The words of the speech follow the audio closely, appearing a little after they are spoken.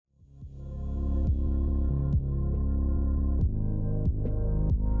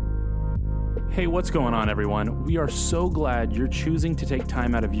Hey, what's going on, everyone? We are so glad you're choosing to take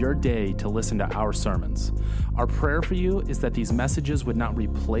time out of your day to listen to our sermons. Our prayer for you is that these messages would not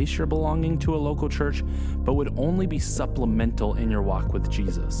replace your belonging to a local church, but would only be supplemental in your walk with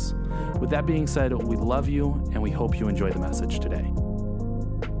Jesus. With that being said, we love you and we hope you enjoy the message today.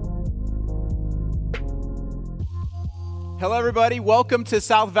 Hello, everybody. Welcome to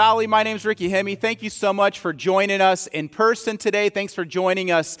South Valley. My name is Ricky Hemme. Thank you so much for joining us in person today. Thanks for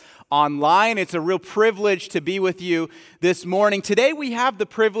joining us online. It's a real privilege to be with you this morning. Today, we have the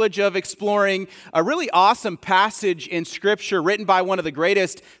privilege of exploring a really awesome passage in Scripture written by one of the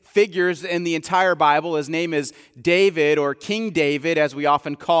greatest figures in the entire Bible. His name is David, or King David, as we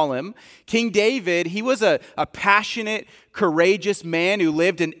often call him. King David, he was a passionate, courageous man who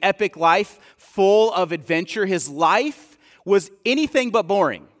lived an epic life full of adventure. His life was anything but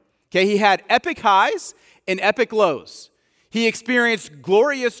boring. Okay, he had epic highs and epic lows. He experienced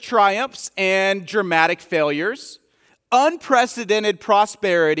glorious triumphs and dramatic failures, unprecedented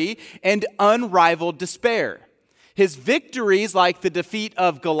prosperity, and unrivaled despair. His victories, like the defeat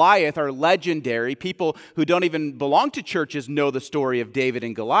of Goliath, are legendary. People who don't even belong to churches know the story of David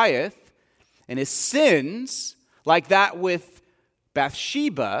and Goliath. And his sins, like that with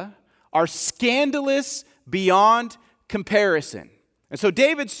Bathsheba, are scandalous beyond comparison. And so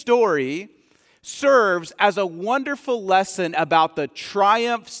David's story serves as a wonderful lesson about the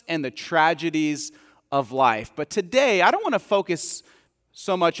triumphs and the tragedies of life. But today, I don't want to focus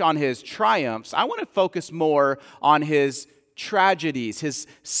so much on his triumphs. I want to focus more on his tragedies, his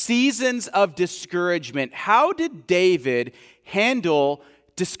seasons of discouragement. How did David handle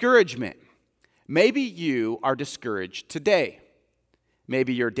discouragement? Maybe you are discouraged today.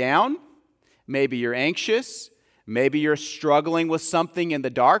 Maybe you're down. Maybe you're anxious. Maybe you're struggling with something in the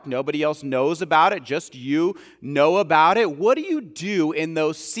dark. Nobody else knows about it. Just you know about it. What do you do in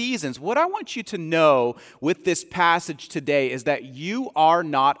those seasons? What I want you to know with this passage today is that you are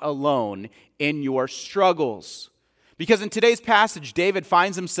not alone in your struggles. Because in today's passage, David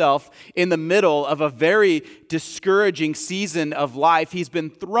finds himself in the middle of a very discouraging season of life. He's been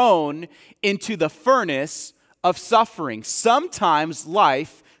thrown into the furnace of suffering. Sometimes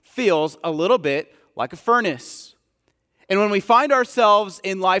life feels a little bit like a furnace. And when we find ourselves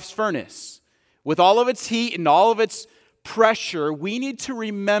in life's furnace, with all of its heat and all of its pressure, we need to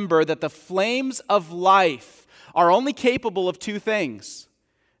remember that the flames of life are only capable of two things.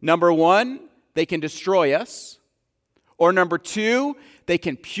 Number one, they can destroy us. Or number two, they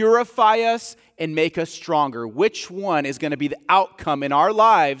can purify us and make us stronger. Which one is going to be the outcome in our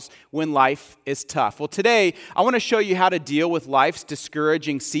lives when life is tough? Well, today, I want to show you how to deal with life's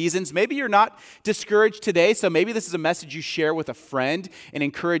discouraging seasons. Maybe you're not discouraged today, so maybe this is a message you share with a friend and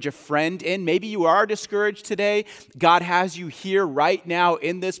encourage a friend in. Maybe you are discouraged today. God has you here right now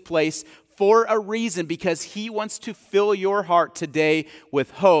in this place for a reason, because He wants to fill your heart today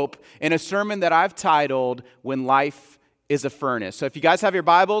with hope in a sermon that I've titled, When Life is a Furnace. So if you guys have your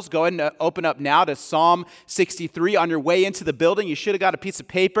Bibles, go ahead and open up now to Psalm 63. On your way into the building, you should have got a piece of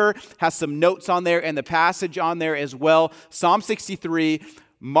paper, has some notes on there and the passage on there as well. Psalm 63,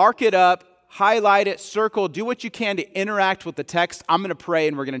 mark it up, highlight it, circle, do what you can to interact with the text. I'm going to pray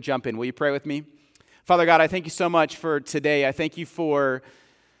and we're going to jump in. Will you pray with me? Father God, I thank you so much for today. I thank you for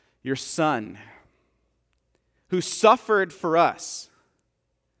your Son who suffered for us,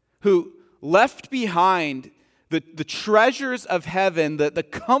 who left behind the treasures of heaven, the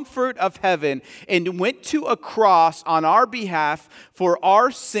comfort of heaven, and went to a cross on our behalf for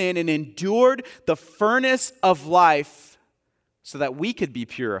our sin and endured the furnace of life so that we could be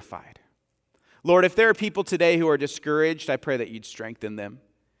purified. Lord, if there are people today who are discouraged, I pray that you'd strengthen them.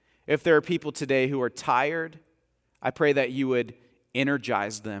 If there are people today who are tired, I pray that you would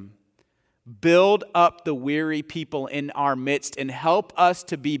energize them. Build up the weary people in our midst and help us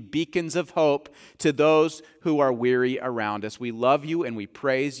to be beacons of hope to those who are weary around us. We love you and we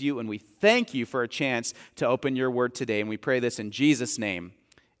praise you and we thank you for a chance to open your word today. And we pray this in Jesus' name.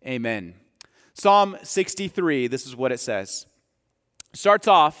 Amen. Psalm 63, this is what it says. Starts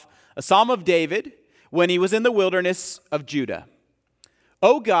off, a psalm of David when he was in the wilderness of Judah.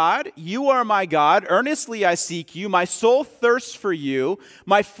 O God, you are my God. Earnestly I seek you. My soul thirsts for you.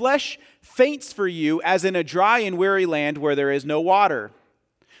 My flesh faints for you, as in a dry and weary land where there is no water.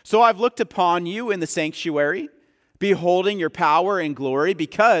 So I've looked upon you in the sanctuary, beholding your power and glory.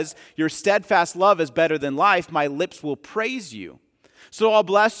 Because your steadfast love is better than life, my lips will praise you. So I'll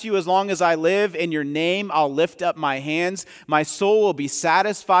bless you as long as I live. In your name I'll lift up my hands. My soul will be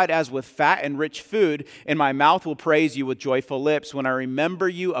satisfied as with fat and rich food, and my mouth will praise you with joyful lips when I remember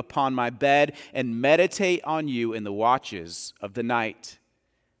you upon my bed and meditate on you in the watches of the night.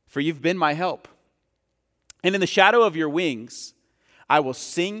 for you've been my help. And in the shadow of your wings, I will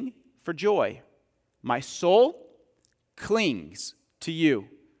sing for joy. My soul clings to you.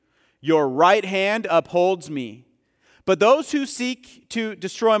 Your right hand upholds me. But those who seek to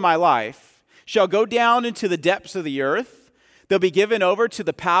destroy my life shall go down into the depths of the earth. They'll be given over to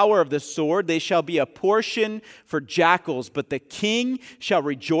the power of the sword. They shall be a portion for jackals, but the king shall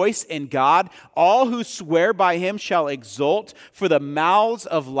rejoice in God. All who swear by him shall exult, for the mouths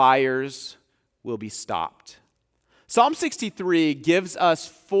of liars will be stopped. Psalm 63 gives us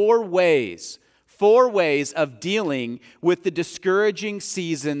four ways of dealing with the discouraging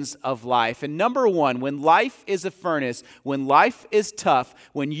seasons of life. And number one, when life is a furnace, when life is tough,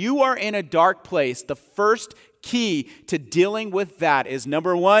 when you are in a dark place, the first key to dealing with that is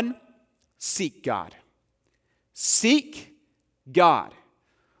number one, seek God. Seek God.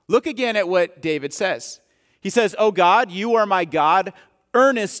 Look again at what David says. He says, "O God, you are my God.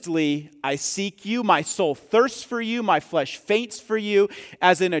 Earnestly I seek you. My soul thirsts for you. My flesh faints for you,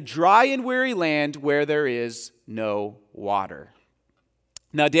 as in a dry and weary land where there is no water."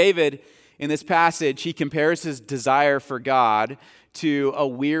 Now, David, in this passage, he compares his desire for God to a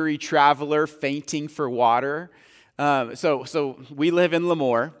weary traveler fainting for water. So we live in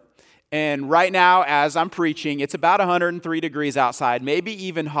Lemoore, and right now, as I'm preaching, it's about 103 degrees outside, maybe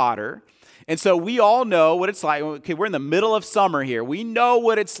even hotter. And so we all know what it's like. Okay, we're in the middle of summer here. We know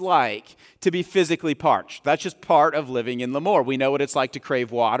what it's like to be physically parched. That's just part of living in Lemoore. We know what it's like to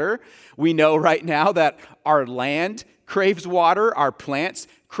crave water. We know right now that our land craves water. Our plants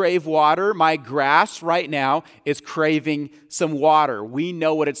crave water. My grass right now is craving some water. We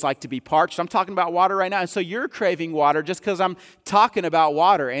know what it's like to be parched. I'm talking about water right now. And so you're craving water just because I'm talking about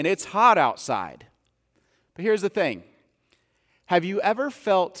water and it's hot outside. But here's the thing. Have you ever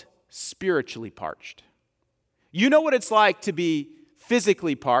felt spiritually parched? You know what it's like to be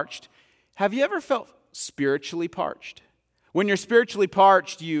physically parched. Have you ever felt spiritually parched? When you're spiritually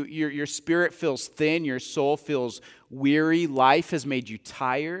parched, your spirit feels thin, your soul feels weary, life has made you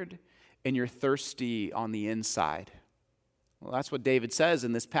tired, and you're thirsty on the inside. Well, that's what David says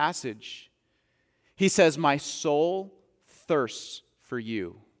in this passage. He says, "My soul thirsts for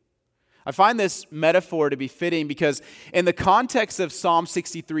you." I find this metaphor to be fitting because in the context of Psalm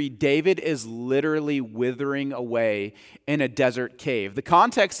 63, David is literally withering away in a desert cave. The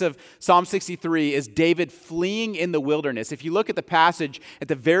context of Psalm 63 is David fleeing in the wilderness. If you look at the passage at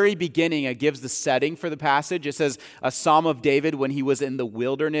the very beginning, it gives the setting for the passage. It says a Psalm of David when he was in the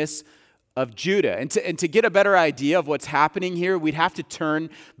wilderness of Judah. And to get a better idea of what's happening here, we'd have to turn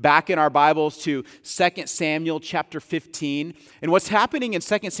back in our Bibles to 2 Samuel chapter 15. And what's happening in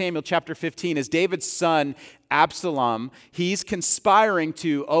 2 Samuel chapter 15 is David's son, Absalom, he's conspiring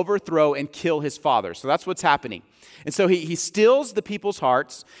to overthrow and kill his father. So that's what's happening. And so he steals the people's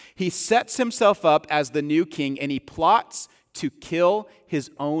hearts. He sets himself up as the new king, and he plots to kill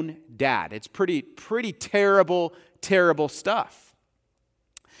his own dad. It's pretty terrible stuff.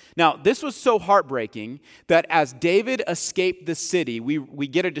 Now, this was so heartbreaking that as David escaped the city, we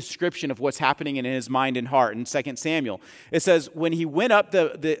get a description of what's happening in his mind and heart in 2 Samuel. It says, when he went up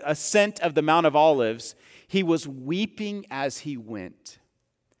the ascent of the Mount of Olives, he was weeping as he went.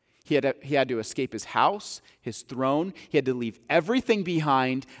 He had to escape his house, his throne. He had to leave everything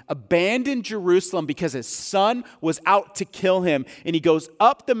behind, abandon Jerusalem because his son was out to kill him. And he goes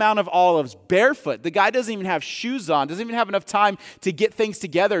up the Mount of Olives barefoot. The guy doesn't even have shoes on, doesn't even have enough time to get things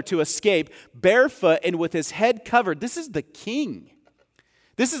together to escape, barefoot and with his head covered. This is the king.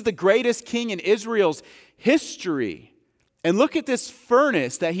 This is the greatest king in Israel's history. And look at this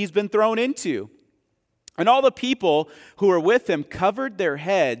furnace that he's been thrown into. And all the people who were with him covered their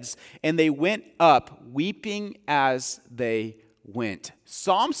heads, and they went up, weeping as they went.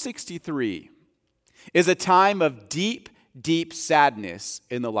 Psalm 63 is a time of deep, deep sadness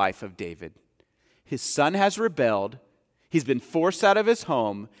in the life of David. His son has rebelled. He's been forced out of his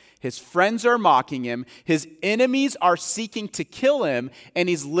home. His friends are mocking him. His enemies are seeking to kill him, and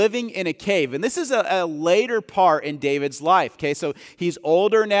he's living in a cave. And this is a later part in David's life, okay? So he's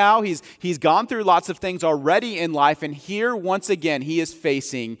older now. He's gone through lots of things already in life, and here, once again, he is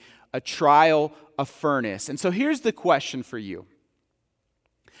facing a trial, a furnace. And so here's the question for you.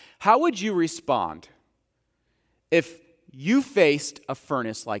 How would you respond if you faced a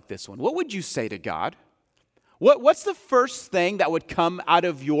furnace like this one? What would you say to God? What's the first thing that would come out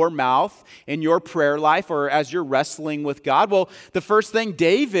of your mouth in your prayer life or as you're wrestling with God? Well, the first thing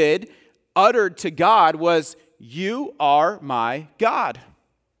David uttered to God was, "You are my God.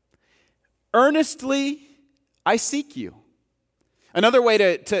 Earnestly I seek you." Another way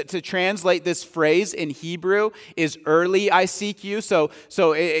to translate this phrase in Hebrew is early I seek you. So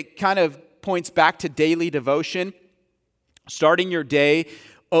it kind of points back to daily devotion. Starting your day,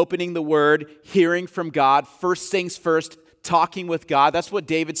 opening the Word, hearing from God, first things first, talking with God. That's what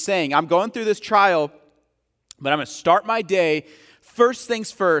David's saying. I'm going through this trial, but I'm going to start my day, first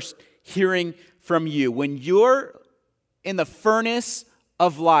things first, hearing from you. When you're in the furnace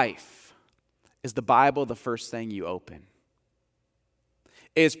of life, is the Bible the first thing you open?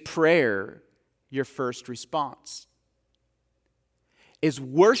 Is prayer your first response? Is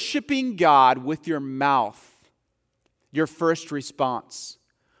worshiping God with your mouth your first response?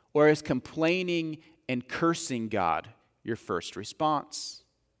 Or is complaining and cursing God your first response?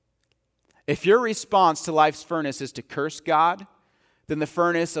 If your response to life's furnace is to curse God, then the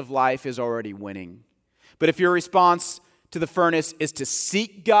furnace of life is already winning. But if your response to the furnace is to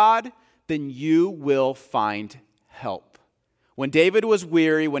seek God, then you will find help. When David was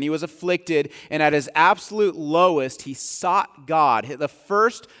weary, when he was afflicted, and at his absolute lowest, he sought God. The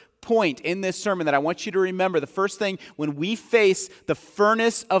first point in this sermon that I want you to remember, the first thing when we face the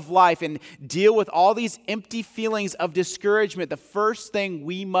furnace of life and deal with all these empty feelings of discouragement, the first thing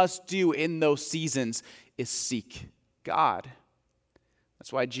we must do in those seasons is seek God.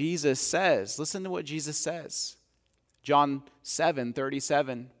 That's why Jesus says, listen to what Jesus says. John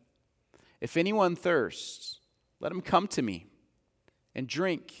 7:37. If anyone thirsts, let him come to me and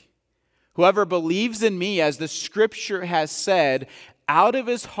drink. Whoever believes in me, as the scripture has said, out of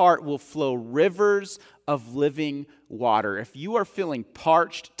his heart will flow rivers of living water. If you are feeling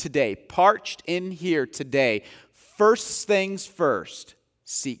parched today, parched in here today, first things first,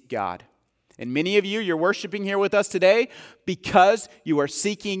 seek God. And many of you, you're worshiping here with us today because you are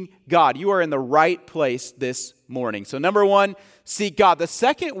seeking God. You are in the right place this morning. So number one, seek God. The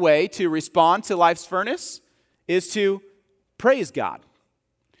second way to respond to life's furnace is to praise God.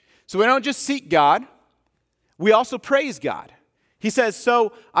 So we don't just seek God, we also praise God. He says,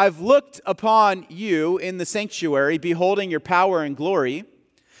 so I've looked upon you in the sanctuary, beholding your power and glory.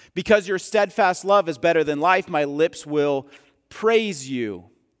 Because your steadfast love is better than life, my lips will praise you.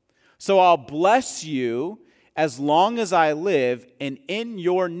 So I'll bless you as long as I live, and in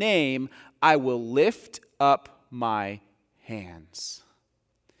your name I will lift up my hands.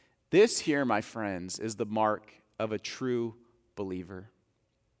 This here, my friends, is the mark of a true believer.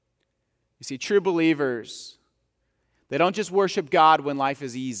 You see, true believers, they don't just worship God when life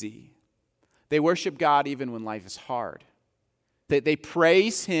is easy. They worship God even when life is hard. They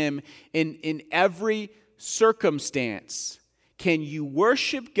praise Him in every circumstance. Can you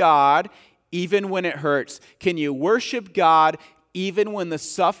worship God even when it hurts? Can you worship God even when the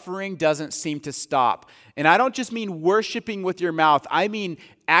suffering doesn't seem to stop? And I don't just mean worshiping with your mouth. I mean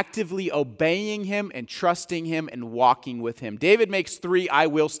actively obeying Him and trusting Him and walking with Him. David makes 3 I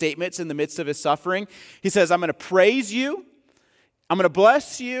will statements in the midst of his suffering. He says, I'm going to praise you. I'm going to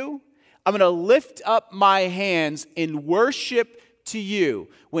bless you. I'm going to lift up my hands in worship to you.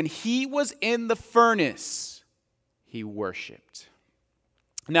 When he was in the furnace, he worshiped.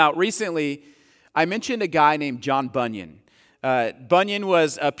 Now, recently, I mentioned a guy named John Bunyan. Bunyan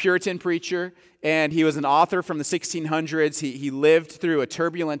was a Puritan preacher, and he was an author from the 1600s. He lived through a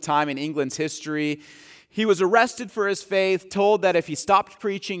turbulent time in England's history. He was arrested for his faith, told that if he stopped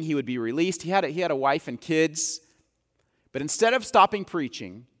preaching, he would be released. He had a wife and kids. But instead of stopping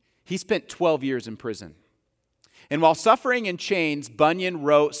preaching, he spent 12 years in prison. And while suffering in chains, Bunyan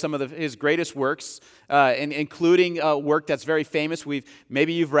wrote some of his greatest works, including a work that's very famous.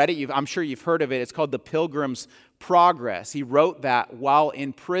 Maybe you've read it. I'm sure you've heard of it. It's called The Pilgrim's Progress. He wrote that while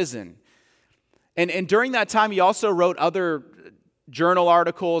in prison. And during that time, he also wrote other journal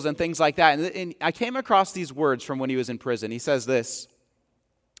articles and things like that. And I came across these words from when he was in prison. He says this: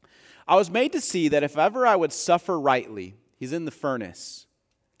 I was made to see that if ever I would suffer rightly, he's in the furnace,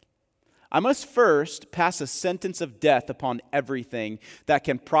 I must first pass a sentence of death upon everything that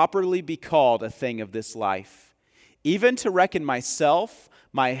can properly be called a thing of this life, even to reckon myself,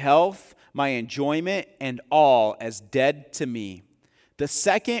 my health, my enjoyment, and all as dead to me. The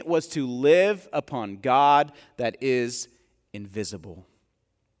second was to live upon God that is invisible.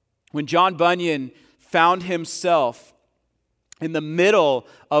 When John Bunyan found himself in the middle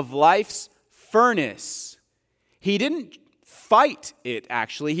of life's furnace, he didn't fight it,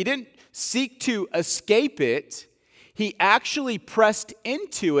 actually. He didn't seek to escape it. He actually pressed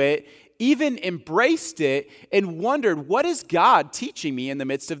into it, even embraced it, and wondered, what is God teaching me in the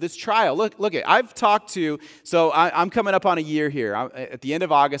midst of this trial? Look, I've talked to, I'm coming up on a year here. At the end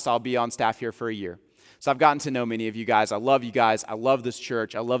of August, I'll be on staff here for a year. So I've gotten to know many of you guys. I love you guys. I love this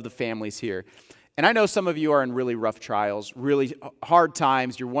church. I love the families here. And I know some of you are in really rough trials, really hard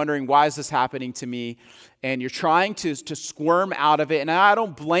times. You're wondering, why is this happening to me? And you're trying to squirm out of it. And I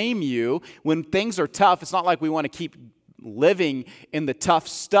don't blame you. When things are tough, it's not like we want to keep living in the tough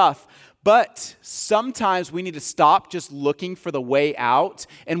stuff. But sometimes we need to stop just looking for the way out.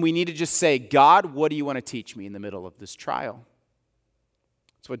 And we need to just say, God, what do you want to teach me in the middle of this trial?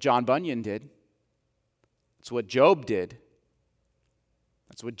 That's what John Bunyan did. That's what Job did.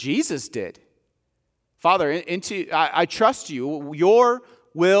 That's what Jesus did. Father, I trust you. Your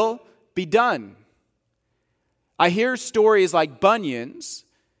will be done. I hear stories like Bunyan's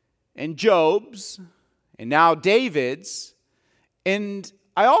and Job's and now David's. And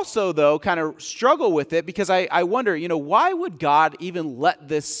I also, though, kind of struggle with it because I wonder, why would God even let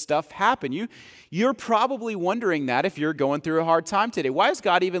this stuff happen? You're probably wondering that if you're going through a hard time today. Why is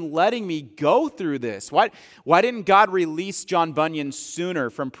God even letting me go through this? Why didn't God release John Bunyan sooner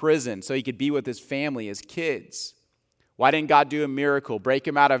from prison so he could be with his family, his kids? Why didn't God do a miracle, break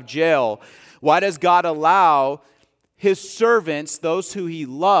him out of jail? Why does God allow his servants, those who he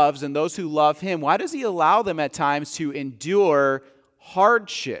loves and those who love him, why does he allow them at times to endure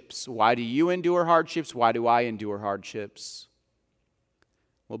hardships? Why do you endure hardships? Why do I endure hardships?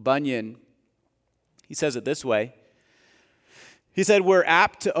 Well, Bunyan, he says it this way. He said, we're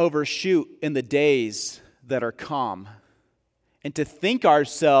apt to overshoot in the days that are calm and to think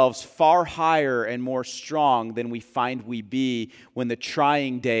ourselves far higher and more strong than we find we be when the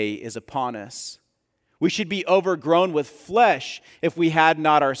trying day is upon us. We should be overgrown with flesh if we had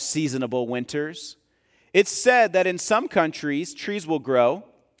not our seasonable winters. It's said that in some countries trees will grow,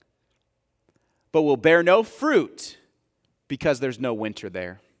 but will bear no fruit because there's no winter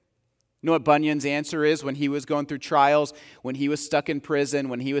there. You know what Bunyan's answer is when he was going through trials, when he was stuck in prison,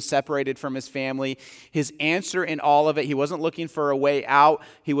 when he was separated from his family? His answer in all of it, he wasn't looking for a way out.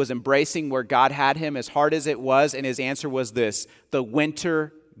 He was embracing where God had him as hard as it was, and his answer was this: the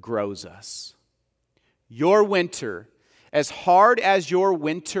winter grows us. Your winter, as hard as your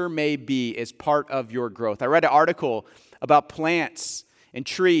winter may be, is part of your growth. I read an article about plants and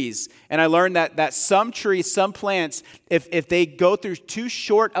trees, and I learned that some trees, some plants, if they go through too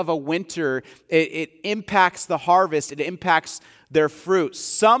short of a winter, it impacts the harvest, it impacts their fruit.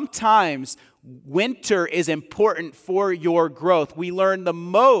 Sometimes winter is important for your growth. We learn the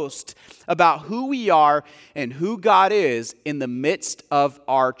most about who we are and who God is in the midst of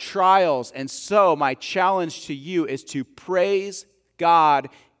our trials. And so my challenge to you is to praise God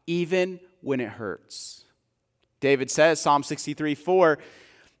even when it hurts. David says, Psalm 63:4,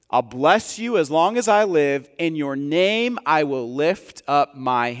 I'll bless you as long as I live. In your name I will lift up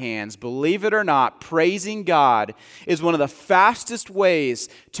my hands. Believe it or not, praising God is one of the fastest ways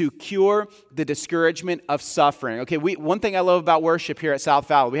to cure the discouragement of suffering. Okay, one thing I love about worship here at South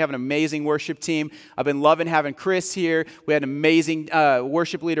Valley, we have an amazing worship team. I've been loving having Chris here. We had an amazing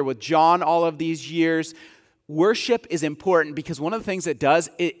worship leader with John all of these years. Worship is important because one of the things it does,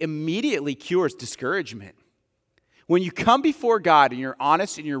 it immediately cures discouragement. When you come before God and you're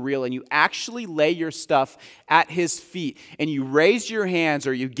honest and you're real and you actually lay your stuff at His feet and you raise your hands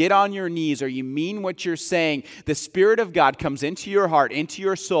or you get on your knees or you mean what you're saying, the Spirit of God comes into your heart, into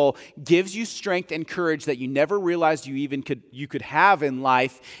your soul, gives you strength and courage that you never realized you could have in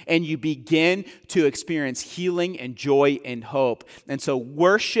life, and you begin to experience healing and joy and hope. And so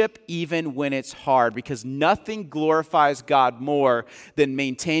worship even when it's hard, because nothing glorifies God more than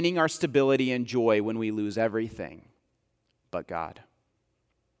maintaining our stability and joy when we lose everything. But God.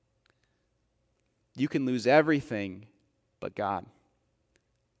 You can lose everything, but God.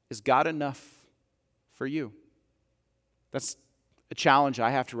 Is God enough for you? That's a challenge I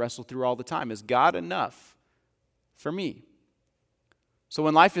have to wrestle through all the time. Is God enough for me? So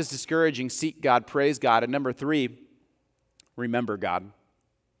when life is discouraging, seek God, praise God. And number 3, remember God.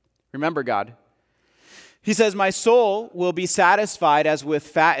 Remember God. He says, my soul will be satisfied as with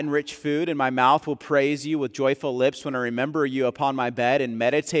fat and rich food, and my mouth will praise you with joyful lips when I remember you upon my bed and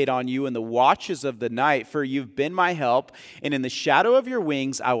meditate on you in the watches of the night. For you've been my help, and in the shadow of your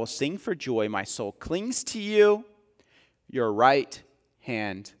wings I will sing for joy. My soul clings to you. Your right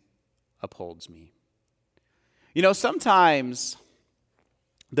hand upholds me. You know, sometimes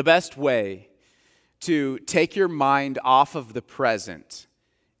the best way to take your mind off of the present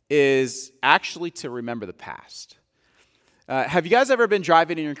is actually to remember the past. Have you guys ever been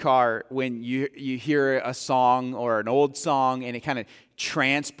driving in your car when you hear a song or an old song and it kind of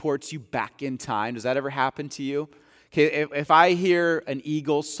transports you back in time? Does that ever happen to you? Okay, if I hear an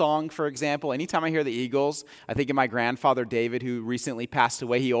Eagles song, for example, anytime I hear the Eagles, I think of my grandfather David, who recently passed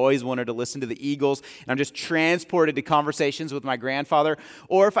away. He always wanted to listen to the Eagles, and I'm just transported to conversations with my grandfather.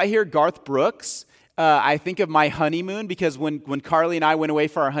 Or if I hear Garth Brooks, I think of my honeymoon because when Carly and I went away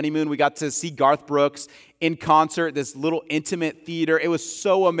for our honeymoon, we got to see Garth Brooks in concert, this little intimate theater. It was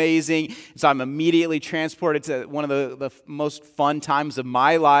so amazing. So I'm immediately transported to one of the most fun times of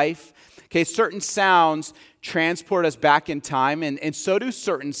my life. Okay, certain sounds transport us back in time, and so do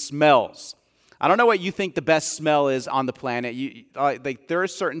certain smells. I don't know what you think the best smell is on the planet. There are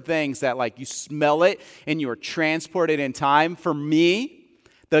certain things that you smell it and you are transported in time. For me,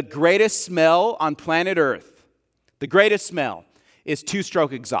 the greatest smell on planet Earth, the greatest smell is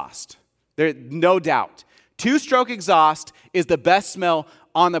two-stroke exhaust. There's no doubt. Two-stroke exhaust is the best smell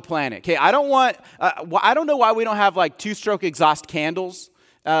on the planet. Okay, I don't know why we don't have two-stroke exhaust candles.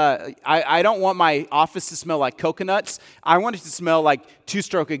 I don't want my office to smell like coconuts. I want it to smell like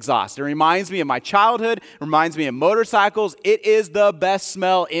two-stroke exhaust. It reminds me of my childhood, reminds me of motorcycles. It is the best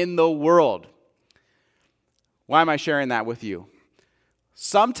smell in the world. Why am I sharing that with you?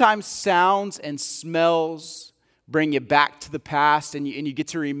 Sometimes sounds and smells bring you back to the past and you get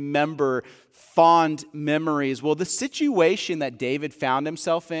to remember fond memories. Well, the situation that David found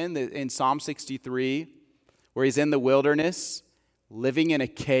himself in Psalm 63, where he's in the wilderness, living in a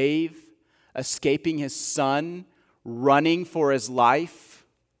cave, escaping his son, running for his life,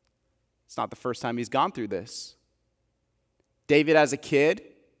 it's not the first time he's gone through this. David as a kid,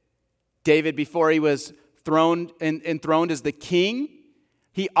 David before he was enthroned as the king,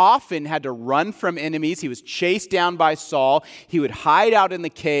 he often had to run from enemies. He was chased down by Saul. He would hide out in the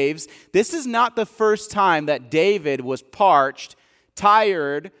caves. This is not the first time that David was parched,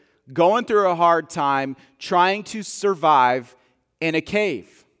 tired, going through a hard time, trying to survive in a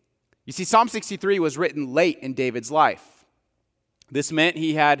cave. You see, Psalm 63 was written late in David's life. This meant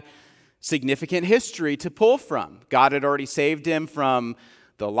he had significant history to pull from. God had already saved him from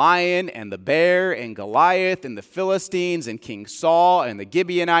the lion and the bear and Goliath and the Philistines and King Saul and the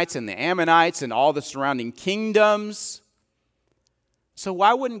Gibeonites and the Ammonites and all the surrounding kingdoms. So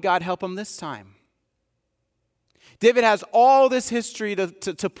why wouldn't God help him this time? David has all this history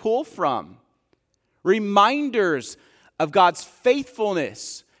to pull from. Reminders of God's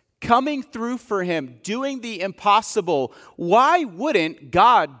faithfulness, coming through for him, doing the impossible. Why wouldn't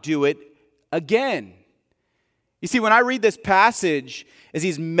God do it again? You see, when I read this passage, as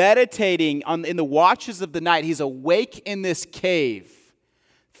he's meditating in the watches of the night, he's awake in this cave,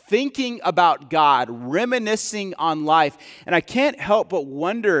 thinking about God, reminiscing on life. And I can't help but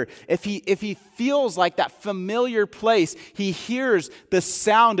wonder if he feels like that familiar place. He hears the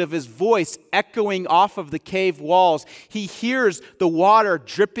sound of his voice echoing off of the cave walls. He hears the water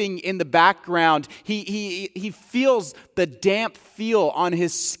dripping in the background. He feels the damp feel on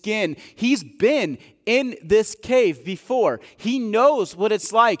his skin. He's been in this cave before. He knows what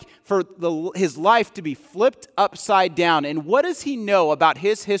it's like for his life to be flipped upside down. And what does he know about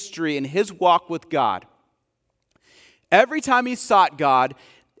his history and his walk with God? Every time he's sought God,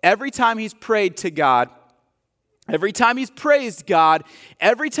 every time he's prayed to God, every time he's praised God,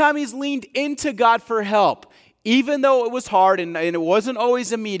 every time he's leaned into God for help, even though it was hard and it wasn't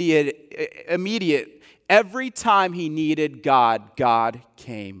always immediate, every time he needed God, God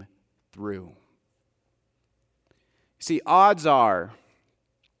came through. See, odds are,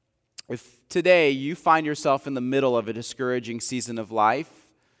 if today you find yourself in the middle of a discouraging season of life,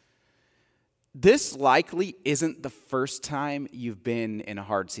 this likely isn't the first time you've been in a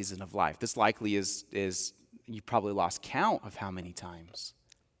hard season of life. This likely is you probably lost count of how many times.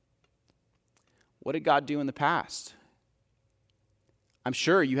 What did God do in the past? I'm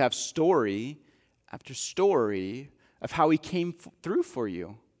sure you have story after story of how he came through for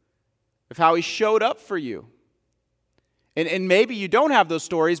you, of how he showed up for you. And maybe you don't have those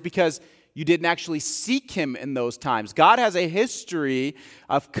stories because you didn't actually seek him in those times. God has a history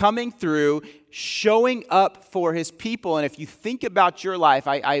of coming through, showing up for his people. And if you think about your life,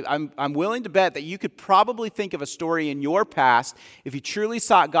 I'm willing to bet that you could probably think of a story in your past, if you truly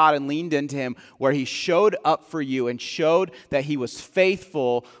sought God and leaned into him, where he showed up for you and showed that he was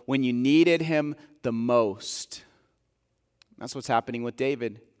faithful when you needed him the most. That's what's happening with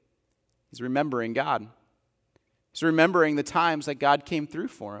David. He's remembering God. He's remembering the times that God came through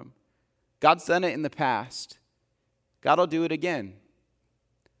for him. God's done it in the past. God will do it again.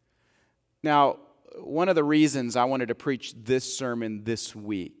 Now, one of the reasons I wanted to preach this sermon this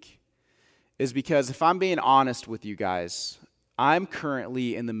week is because if I'm being honest with you guys, I'm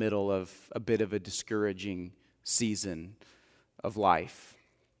currently in the middle of a bit of a discouraging season of life.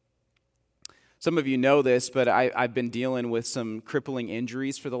 Some of you know this, but I've been dealing with some crippling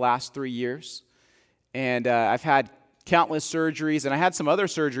injuries for the last 3 years. And I've had countless surgeries, and I had some other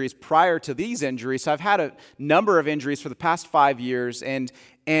surgeries prior to these injuries. So I've had a number of injuries for the past 5 years, and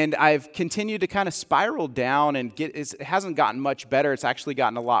And I've continued to kind of spiral down, and it hasn't gotten much better. It's actually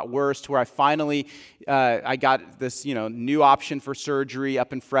gotten a lot worse, to where I finally, I got this, new option for surgery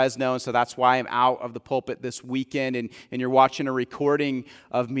up in Fresno, and so that's why I'm out of the pulpit this weekend, and you're watching a recording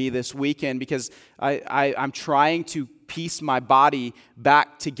of me this weekend, because I'm trying to piece my body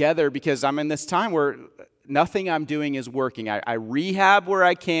back together, because I'm in this time where nothing I'm doing is working. I rehab where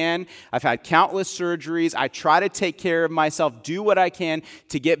I can. I've had countless surgeries. I try to take care of myself, do what I can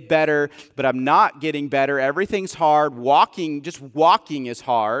to get better, but I'm not getting better. Everything's hard. Just walking is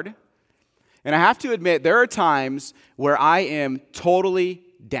hard. And I have to admit, there are times where I am totally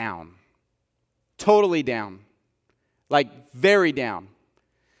down. Totally down. Like, very down.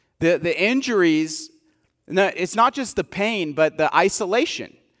 The injuries, it's not just the pain, but the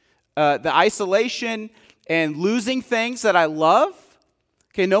isolation. The isolation and losing things that I love.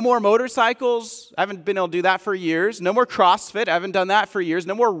 Okay, no more motorcycles. I haven't been able to do that for years. No more CrossFit. I haven't done that for years.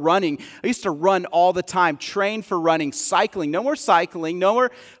 No more running. I used to run all the time, train for running, cycling. No more cycling. No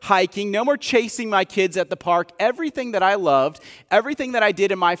more hiking. No more chasing my kids at the park. Everything that I loved, everything that I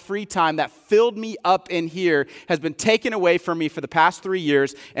did in my free time that filled me up in here has been taken away from me for the past 3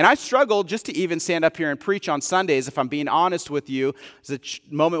 years. And I struggle just to even stand up here and preach on Sundays, if I'm being honest with you. It's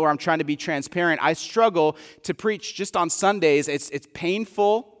a moment where I'm trying to be transparent. I struggle to preach just on Sundays. It's painful.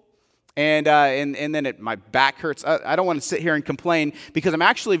 And then my back hurts. I don't want to sit here and complain, because I'm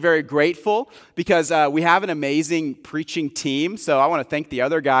actually very grateful, because we have an amazing preaching team. So I want to thank the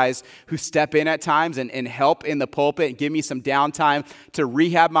other guys who step in at times and help in the pulpit and give me some downtime to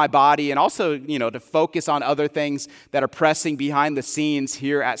rehab my body, and also, to focus on other things that are pressing behind the scenes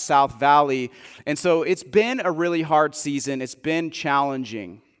here at South Valley. And so it's been a really hard season. It's been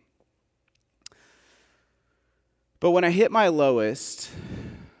challenging. But when I hit my lowest,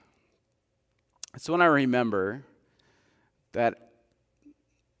 it's when I remember that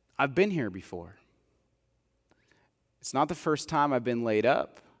I've been here before. It's not the first time I've been laid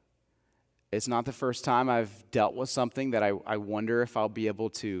up. It's not the first time I've dealt with something that I wonder if I'll be able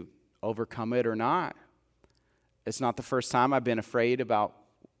to overcome it or not. It's not the first time I've been afraid about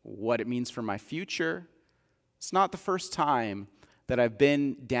what it means for my future. It's not the first time that I've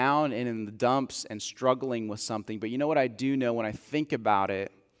been down and in the dumps and struggling with something. But you know what I do know when I think about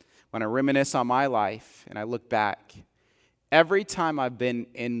it? When I reminisce on my life and I look back, every time I've been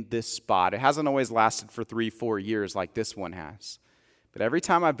in this spot, it hasn't always lasted for 3-4 years like this one has, but every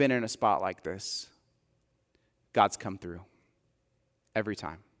time I've been in a spot like this, God's come through. Every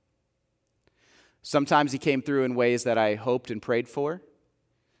time. Sometimes He came through in ways that I hoped and prayed for.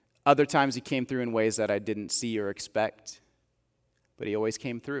 Other times He came through in ways that I didn't see or expect, but He always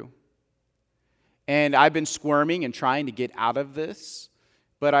came through. And I've been squirming and trying to get out of this,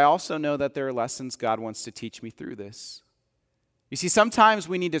 but I also know that there are lessons God wants to teach me through this. You see, sometimes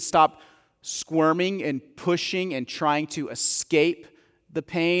we need to stop squirming and pushing and trying to escape the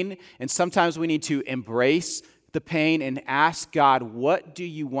pain, and sometimes we need to embrace the pain and ask God, what do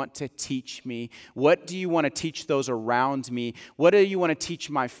you want to teach me? What do you want to teach those around me? What do you want to teach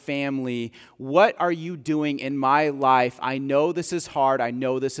my family? What are you doing in my life? I know this is hard. I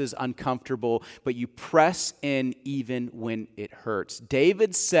know this is uncomfortable, but you press in even when it hurts.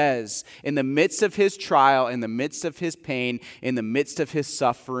 David says, in the midst of his trial, in the midst of his pain, in the midst of his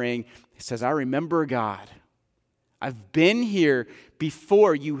suffering, he says, I remember, God. I've been here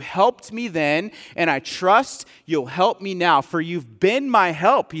before. You helped me then, and I trust you'll help me now, for you've been my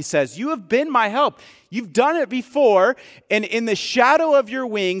help. He says, you have been my help. You've done it before, and in the shadow of your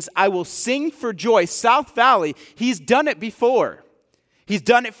wings, I will sing for joy. South Valley, He's done it before. He's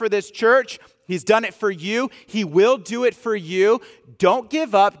done it for this church. He's done it for you. He will do it for you. Don't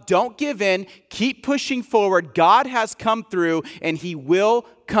give up. Don't give in. Keep pushing forward. God has come through, and He will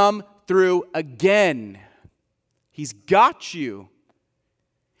come through again. He's got you.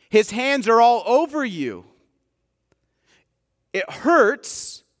 His hands are all over you. It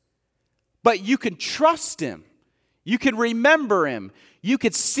hurts, but you can trust Him. You can remember Him. You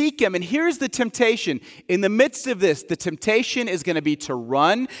could seek Him. And here's the temptation. In the midst of this, the temptation is going to be to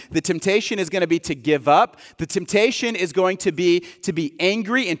run. The temptation is going to be to give up. The temptation is going to be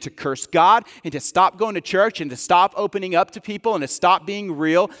angry and to curse God and to stop going to church and to stop opening up to people and to stop being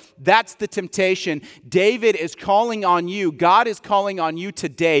real. That's the temptation. David is calling on you. God is calling on you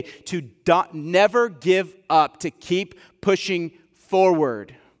today to never give up, to keep pushing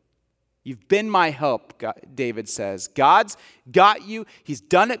forward. You've been my help, David says. God's got you. He's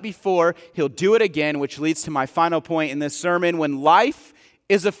done it before. He'll do it again, which leads to my final point in this sermon. When life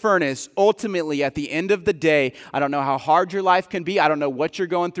is a furnace, ultimately at the end of the day, I don't know how hard your life can be. I don't know what you're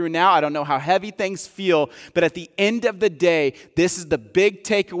going through now. I don't know how heavy things feel. But at the end of the day, this is the big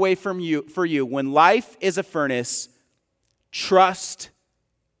takeaway for you. When life is a furnace, trust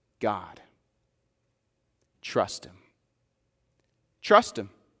God. Trust Him. Trust Him.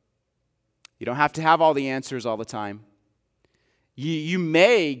 You don't have to have all the answers all the time. You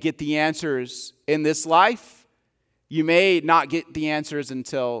may get the answers in this life. You may not get the answers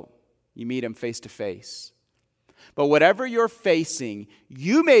until you meet Him face to face. But whatever you're facing,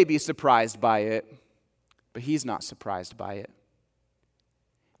 you may be surprised by it, but He's not surprised by it.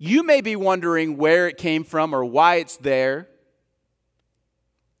 You may be wondering where it came from or why it's there.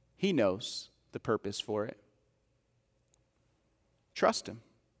 He knows the purpose for it. Trust Him.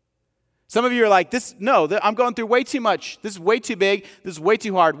 Some of you are like, I'm going through way too much. This is way too big. This is way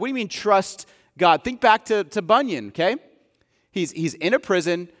too hard. What do you mean trust God? Think back to Bunyan, okay? He's in a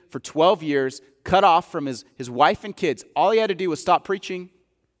prison for 12 years, cut off from his wife and kids. All he had to do was stop preaching.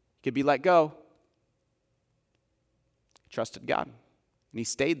 He could be let go. He trusted God, and he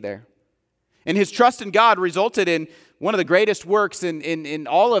stayed there. And his trust in God resulted in one of the greatest works in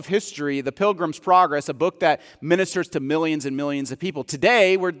all of history, The Pilgrim's Progress, a book that ministers to millions and millions of people.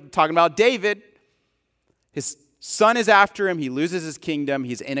 Today, we're talking about David. His son is after him. He loses his kingdom.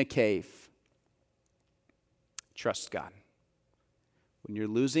 He's in a cave. Trust God. When you're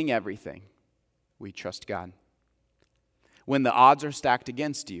losing everything, we trust God. When the odds are stacked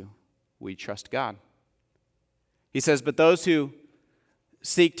against you, we trust God. He says, but those who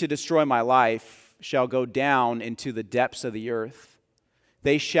seek to destroy my life shall go down into the depths of the earth.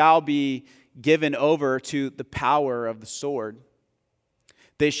 They shall be given over to the power of the sword.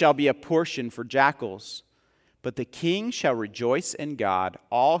 They shall be a portion for jackals. But the king shall rejoice in God.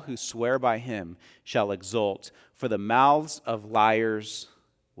 All who swear by him shall exult, for the mouths of liars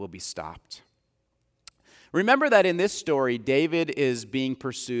will be stopped. Remember that in this story, David is being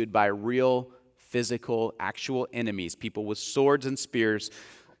pursued by real, physical, actual enemies, people with swords and spears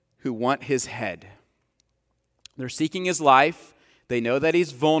who want his head. They're seeking his life. They know that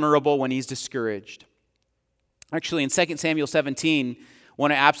he's vulnerable when he's discouraged. Actually, in 2 Samuel 17,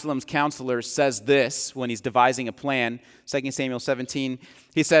 one of Absalom's counselors says this when he's devising a plan. 2 Samuel 17,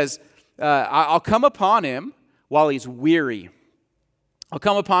 he says, I'll come upon him while he's weary. I'll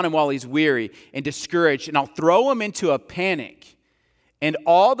come upon him while he's weary and discouraged, and I'll throw him into a panic. And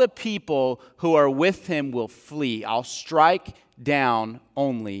all the people who are with him will flee. I'll strike down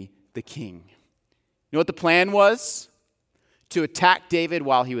only the king. You know what the plan was? To attack David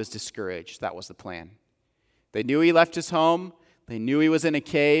while he was discouraged. That was the plan. They knew he left his home. They knew he was in a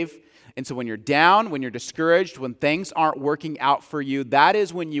cave. And so when you're down, when you're discouraged, when things aren't working out for you, that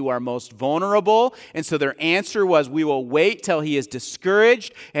is when you are most vulnerable. And so their answer was, we will wait till he is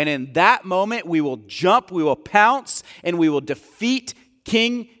discouraged. And in that moment, we will jump, we will pounce, and we will defeat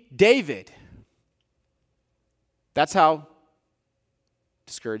King David. That's how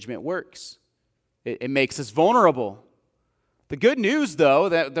discouragement works. It makes us vulnerable. The good news, though,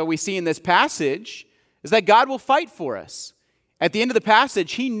 that we see in this passage is that God will fight for us. At the end of the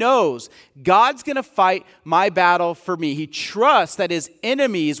passage, he knows God's going to fight my battle for me. He trusts that his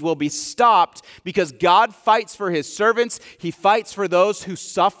enemies will be stopped because God fights for his servants. He fights for those who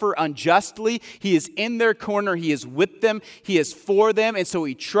suffer unjustly. He is in their corner. He is with them. He is for them. And so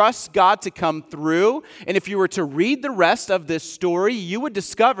he trusts God to come through. And if you were to read the rest of this story, you would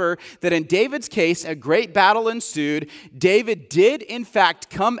discover that in David's case, a great battle ensued. David did, in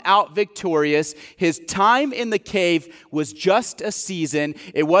fact, come out victorious. His time in the cave was just a season.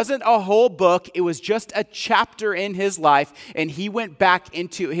 It wasn't a whole book. It was just a chapter in his life, and he went back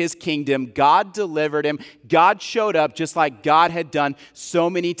into his kingdom. God delivered him. God showed up just like God had done so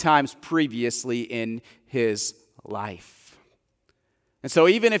many times previously in his life. And so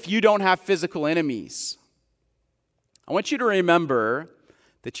even if you don't have physical enemies, I want you to remember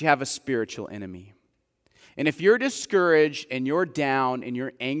that you have a spiritual enemy. And if you're discouraged and you're down and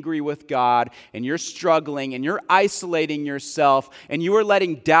you're angry with God and you're struggling and you're isolating yourself and you are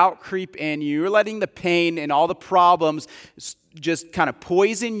letting doubt creep in, you're letting the pain and all the problems just kind of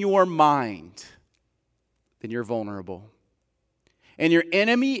poison your mind, then you're vulnerable. And your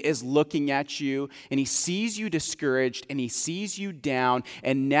enemy is looking at you, and he sees you discouraged, and he sees you down,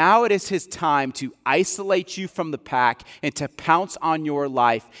 and now it is his time to isolate you from the pack and to pounce on your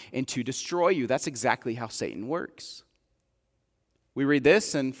life and to destroy you. That's exactly how Satan works. We read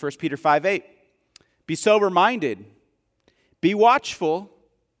this in 1 Peter 5:8. Be sober-minded, be watchful,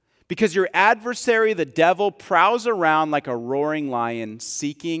 because your adversary, the devil, prowls around like a roaring lion,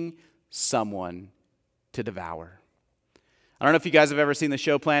 seeking someone to devour. I don't know if you guys have ever seen the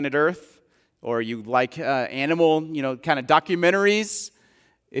show Planet Earth, or you like animal, kind of documentaries.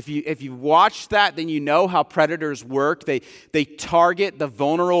 If you watch that, then you know how predators work. They target the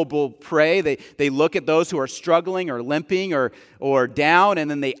vulnerable prey. They look at those who are struggling or limping or down, and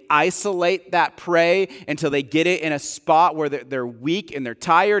then they isolate that prey until they get it in a spot where they're weak and they're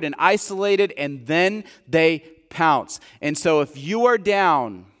tired and isolated, and then they pounce. And so if you are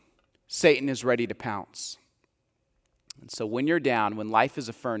down, Satan is ready to pounce. And so when you're down, when life is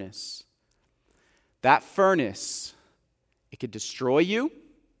a furnace, that furnace, it could destroy you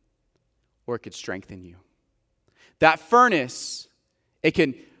or it could strengthen you. That furnace, it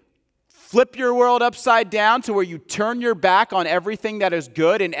can flip your world upside down to where you turn your back on everything that is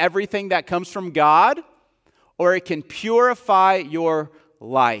good and everything that comes from God, or it can purify your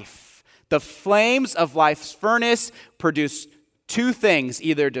life. The flames of life's furnace produce two things,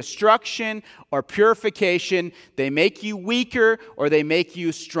 either destruction or purification. They make you weaker or they make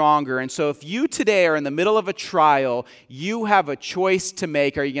you stronger. And so if you today are in the middle of a trial, you have a choice to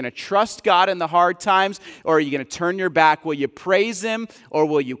make. Are you going to trust God in the hard times, or are you going to turn your back? Will you praise Him or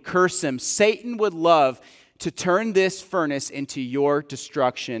will you curse Him? Satan would love to turn this furnace into your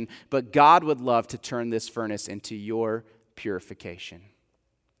destruction, but God would love to turn this furnace into your purification.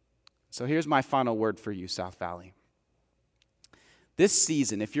 So here's my final word for you, South Valley. This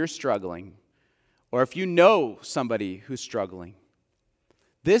season, if you're struggling, or if you know somebody who's struggling,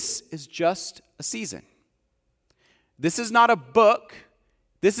 this is just a season. This is not a book.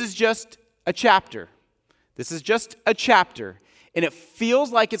 This is just a chapter. This is just a chapter. And it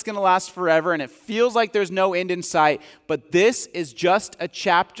feels like it's going to last forever, and it feels like there's no end in sight, but this is just a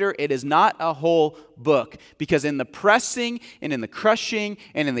chapter. It is not a whole book, because in the pressing and in the crushing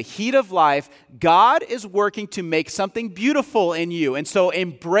and in the heat of life, God is working to make something beautiful in you. And so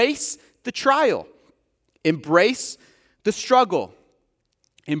embrace the trial. Embrace the struggle.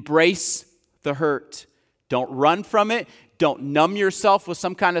 Embrace the hurt. Don't run from it. Don't numb yourself with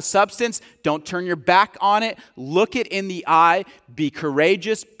some kind of substance. Don't turn your back on it. Look it in the eye. Be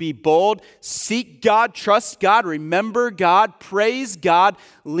courageous. Be bold. Seek God. Trust God. Remember God. Praise God.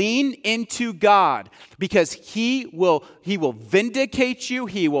 Lean into God, because He will vindicate you.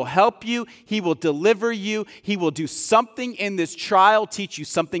 He will help you. He will deliver you. He will do something in this trial, teach you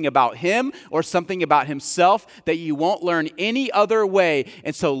something about Him or something about Himself that you won't learn any other way.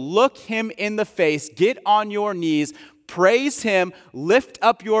 And so look Him in the face. Get on your knees. Praise Him, lift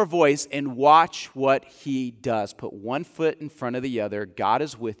up your voice, and watch what He does. Put one foot in front of the other. God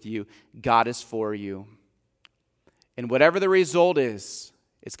is with you. God is for you. And whatever the result is,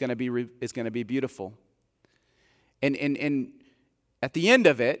 it's going to be beautiful. And at the end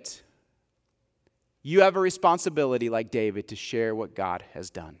of it, you have a responsibility, like David, to share what God has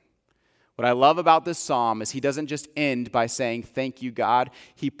done. What I love about this psalm is he doesn't just end by saying, "Thank you, God."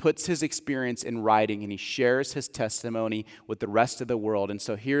 He puts his experience in writing, and he shares his testimony with the rest of the world. And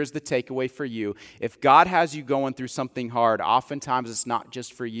so here's the takeaway for you. If God has you going through something hard, oftentimes it's not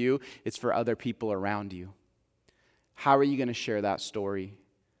just for you, it's for other people around you. How are you going to share that story?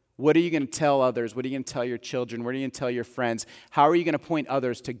 What are you going to tell others? What are you going to tell your children? What are you going to tell your friends? How are you going to point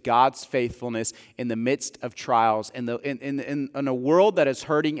others to God's faithfulness in the midst of trials, in a world that is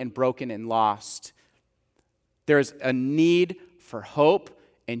hurting and broken and lost? There's a need for hope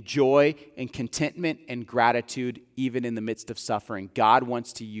and joy and contentment and gratitude even in the midst of suffering. God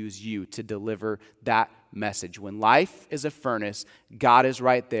wants to use you to deliver that message. When life is a furnace, God is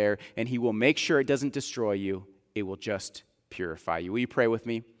right there, and He will make sure it doesn't destroy you. It will just purify you. Will you pray with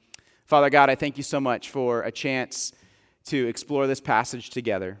me? Father God, I thank you so much for a chance to explore this passage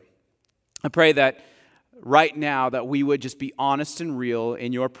together. I pray that right now that we would just be honest and real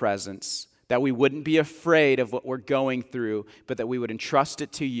in your presence, that we wouldn't be afraid of what we're going through, but that we would entrust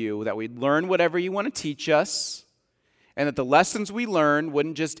it to you, that we'd learn whatever you want to teach us, and that the lessons we learn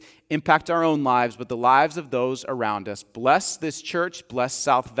wouldn't just impact our own lives, but the lives of those around us. Bless this church. Bless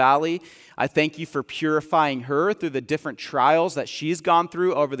South Valley. I thank you for purifying her through the different trials that she's gone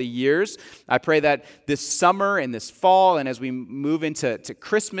through over the years. I pray that this summer and this fall, and as we move into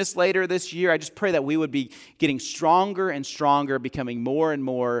Christmas later this year, I just pray that we would be getting stronger and stronger, becoming more and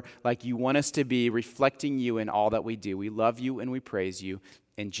more like you want us to be, reflecting you in all that we do. We love you and we praise you.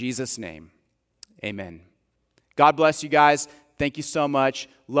 In Jesus' name, amen. God bless you guys. Thank you so much.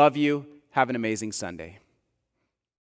 Love you. Have an amazing Sunday.